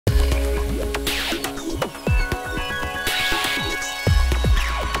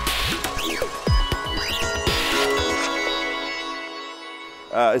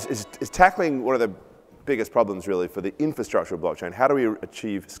is tackling one of the biggest problems really for the infrastructure of blockchain. How do we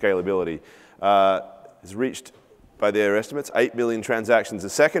achieve scalability? Has reached, by their estimates, 8 billion transactions a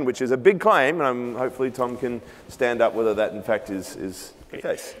second, which is a big claim, and hopefully Tom can stand up whether that in fact is the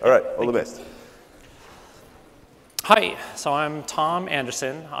case. All right, all the best. Hi, so I'm Tom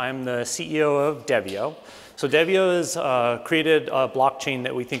Anderson. I'm the CEO of Devvio. So Devvio has created a blockchain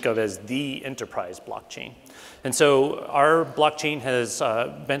that we think of as the enterprise blockchain. And so our blockchain has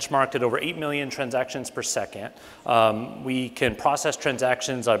benchmarked at over 8 million transactions per second. We can process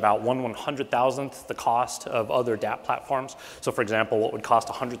transactions at about 1/100,000th the cost of other dApp platforms. So for example, what would cost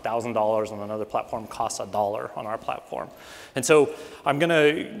 $100,000 on another platform costs $1 on our platform. And so I'm going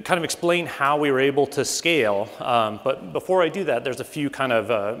to kind of explain how we were able to scale. But before I do that, there's a few kind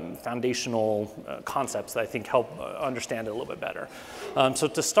of foundational concepts that I think help understand it a little bit better. So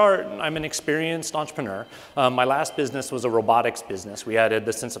to start, I'm an experienced entrepreneur. My last business was a robotics business. We added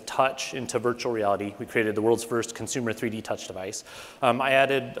the sense of touch into virtual reality. We created the world's first consumer 3D touch device.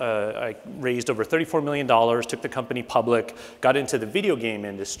 I raised over $34 million, took the company public, got into the video game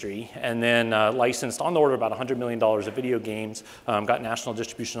industry, and then licensed on the order of about $100 million of video games, got national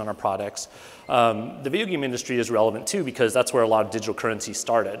distribution on our products. The video game industry is relevant too because that's where a lot of digital currency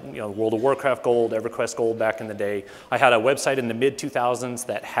started. You know, World of Warcraft Gold, EverQuest Gold back in the day. I had a website in the mid-2000s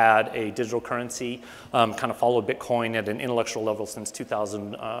that had a digital currency, kind of followed Bitcoin at an intellectual level since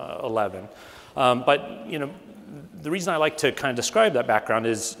 2011. But you know, the reason I like to kind of describe that background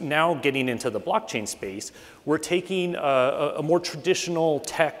is now getting into the blockchain space, we're taking a more traditional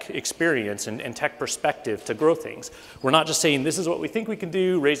tech experience and tech perspective to grow things. We're not just saying this is what we think we can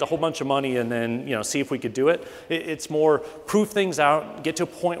do, raise a whole bunch of money, and then see if we could do it. It's more prove things out, get to a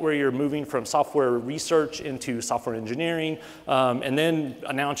point where you're moving from software research into software engineering, and then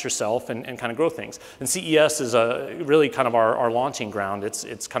announce yourself and kind of grow things. And CES is really kind of our launching ground.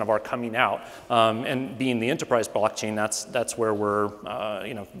 It's kind of our coming out, and being the enterprise blockchain, that's where we're,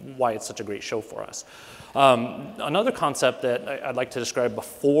 why it's such a great show for us. Another concept that I'd like to describe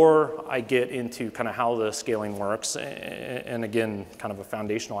before I get into kind of how the scaling works, and again, kind of a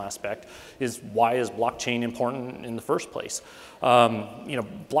foundational aspect, is why is blockchain important in the first place?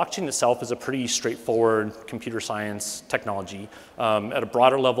 Blockchain itself is a pretty straightforward computer science technology. At a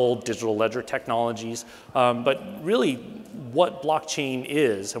broader level, digital ledger technologies. But really, what blockchain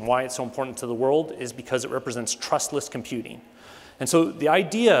is and why it's so important to the world is because it represents trustless computing. And so the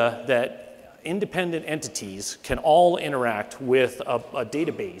idea that independent entities can all interact with a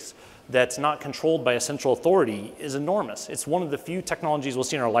database that's not controlled by a central authority is enormous. It's one of the few technologies we'll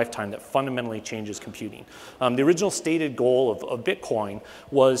see in our lifetime that fundamentally changes computing. The original stated goal of Bitcoin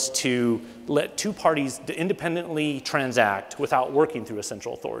was to let two parties independently transact without working through a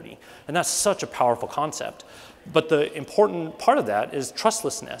central authority. And that's such a powerful concept. But the important part of that is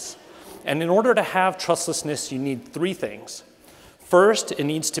trustlessness. And in order to have trustlessness, you need three things. First, it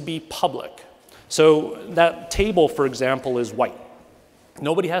needs to be public. So that table, for example, is white.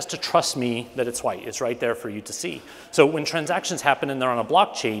 Nobody has to trust me that it's white. It's right there for you to see. So when transactions happen and they're on a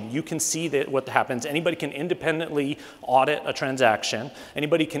blockchain, you can see that what happens. Anybody can independently audit a transaction.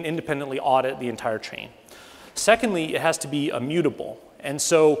 Anybody can independently audit the entire chain. Secondly, it has to be immutable. And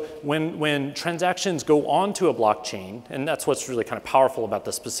so when transactions go onto a blockchain, and that's what's really kind of powerful about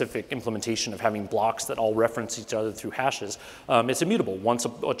the specific implementation of having blocks that all reference each other through hashes, it's immutable. Once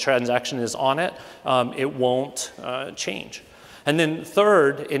a transaction is on it, it won't change. And then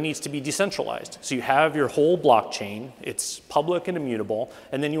third, it needs to be decentralized. So you have your whole blockchain, it's public and immutable,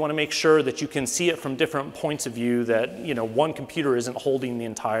 and then you want to make sure that you can see it from different points of view, that one computer isn't holding the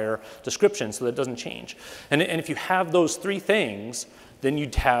entire description so that it doesn't change. And if you have those three things, then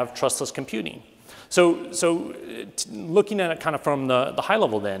you'd have trustless computing. So looking at it kind of from the high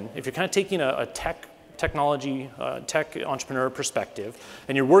level then, if you're kind of taking a tech entrepreneur perspective,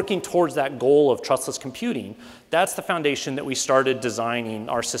 and you're working towards that goal of trustless computing, that's the foundation that we started designing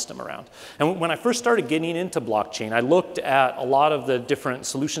our system around. And when I first started getting into blockchain, I looked at a lot of the different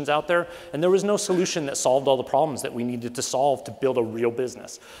solutions out there, and there was no solution that solved all the problems that we needed to solve to build a real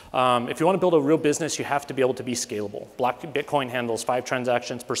business. If you want to build a real business, you have to be able to be scalable. Bitcoin handles 5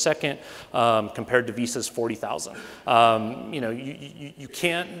 transactions per second compared to Visa's 40,000. You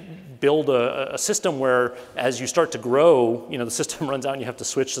can't build a system where as you start to grow, the system runs out and you have to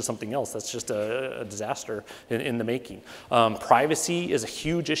switch to something else. That's just a disaster in the making. Privacy is a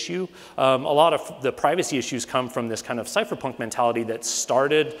huge issue. A lot of the privacy issues come from this kind of cypherpunk mentality that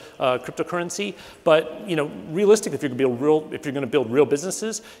started cryptocurrency. But realistically, if you're going to build real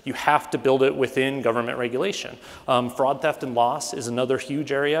businesses, you have to build it within government regulation. Fraud, theft, and loss is another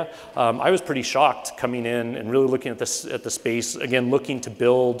huge area. I was pretty shocked coming in and really looking at the space, again, looking to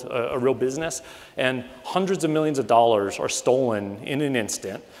build a real business, and hundreds of millions of dollars are stolen in an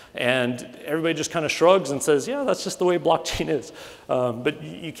instant. And everybody just kind of shrugs and says, yeah, that's just the way blockchain is. But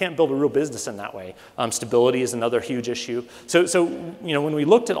you can't build a real business in that way. Stability is another huge issue. So when we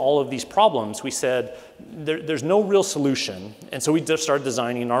looked at all of these problems, we said, there's no real solution. And so we just started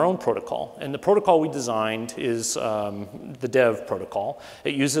designing our own protocol. And the protocol we designed is the Dev protocol.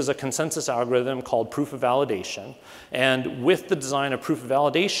 It uses a consensus algorithm called proof of validation. And with the design of proof of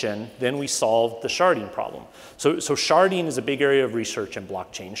validation, then we solved the sharding problem. So sharding is a big area of research in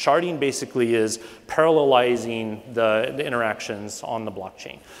blockchain. Sharding basically is parallelizing the interactions on the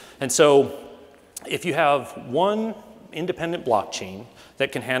blockchain. And so if you have one independent blockchain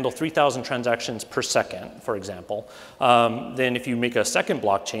that can handle 3,000 transactions per second, for example, then if you make a second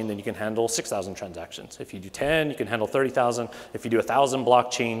blockchain, then you can handle 6,000 transactions. If you do 10, you can handle 30,000. If you do 1,000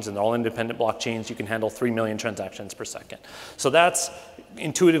 blockchains and they're all independent blockchains, you can handle 3 million transactions per second. So that's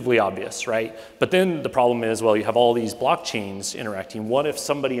intuitively obvious, right? But then the problem is, well, you have all these blockchains interacting. What if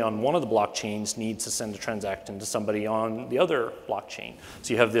somebody on one of the blockchains needs to send a transaction to somebody on the other blockchain?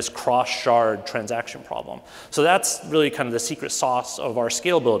 So you have this cross-shard transaction problem. So that's really kind of the secret sauce of our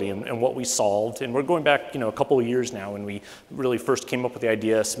scalability and what we solved. And we're going back, a couple of years now when we really first came up with the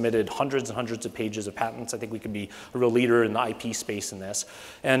idea, submitted hundreds and hundreds of pages of patents. I think we could be a real leader in the IP space in this,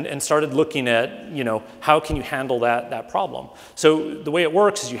 and started looking at, how can you handle that problem? So the way it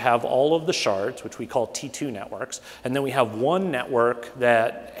works is you have all of the shards, which we call T2 networks, and then we have one network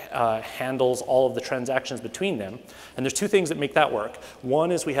that handles all of the transactions between them. And there's two things that make that work.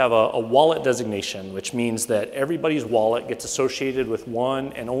 One is we have a wallet designation, which means that everybody's wallet gets associated with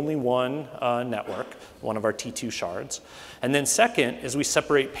one and only one network, one of our T2 shards. And then second is we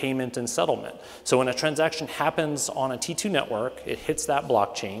separate payment and settlement. So when a transaction happens on a T2 network, it hits that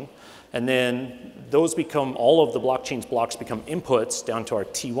blockchain, and then all of the blockchain's blocks become inputs down to our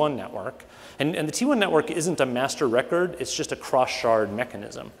T1 network. And the T1 network isn't a master record, it's just a cross-shard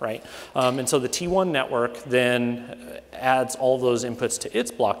mechanism, right? And so the T1 network then adds all those inputs to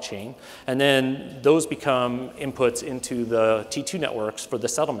its blockchain, and then those become inputs into the T2 networks for the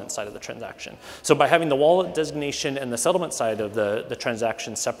settlement side of the transaction. So by having the wallet designation and the settlement side of the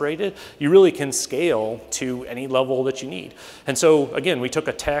transaction separated, you really can scale to any level that you need. And so again, we took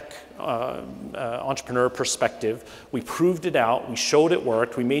a tech entrepreneur perspective. We proved it out. We showed it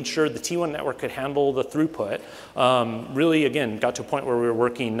worked. We made sure the T1 network could handle the throughput. Really, again, got to a point where we were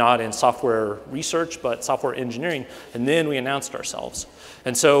working not in software research, but software engineering. And then we announced ourselves.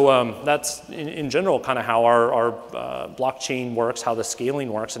 And so that's, in general, kind of how our blockchain works, how the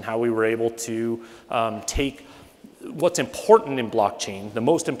scaling works, and how we were able to take what's important in blockchain, the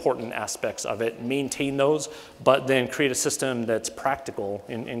most important aspects of it, maintain those, but then create a system that's practical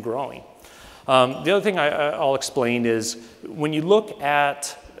in growing. The other thing I'll explain is when you look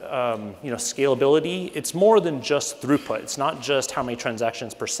at scalability, it's more than just throughput. It's not just how many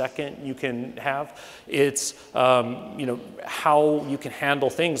transactions per second you can have. It's how you can handle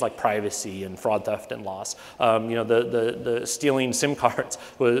things like privacy and fraud, theft, and loss. The stealing SIM cards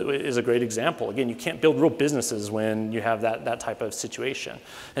is a great example. Again, you can't build real businesses when you have that type of situation.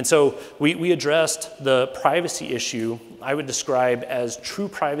 And so we addressed the privacy issue I would describe as true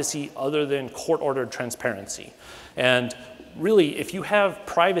privacy other than court-ordered transparency. And really, if you have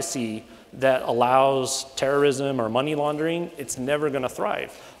privacy that allows terrorism or money laundering, it's never going to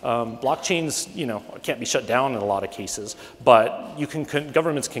thrive. Blockchains, can't be shut down in a lot of cases, but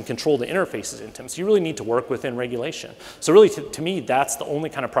governments can control the interfaces into them. So you really need to work within regulation. So really, to me, that's the only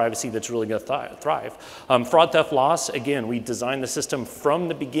kind of privacy that's really going to thrive. Fraud, theft, loss, again, we designed the system from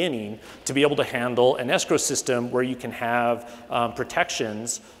the beginning to be able to handle an escrow system where you can have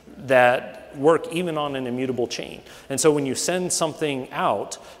protections that work even on an immutable chain. And so when you send something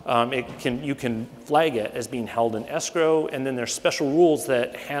out, you can flag it as being held in escrow, and then there's special rules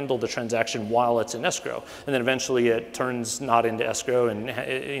that handle the transaction while it's in escrow. And then eventually it turns not into escrow and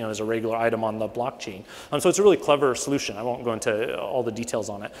is a regular item on the blockchain. So it's a really clever solution. I won't go into all the details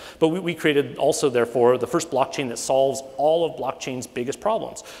on it. But we created also, therefore, the first blockchain that solves all of blockchain's biggest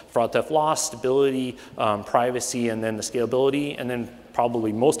problems: fraud, theft, loss, stability, privacy, and then the scalability. And then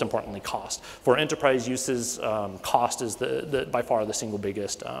probably most importantly, cost. For enterprise uses, cost is by far the single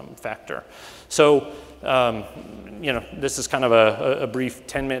biggest factor. So, this is kind of a brief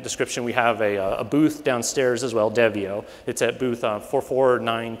 10-minute description. We have a booth downstairs as well, Devvio. It's at booth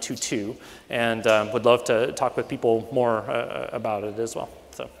 44922, and would love to talk with people more about it as well.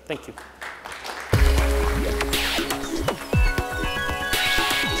 So, thank you.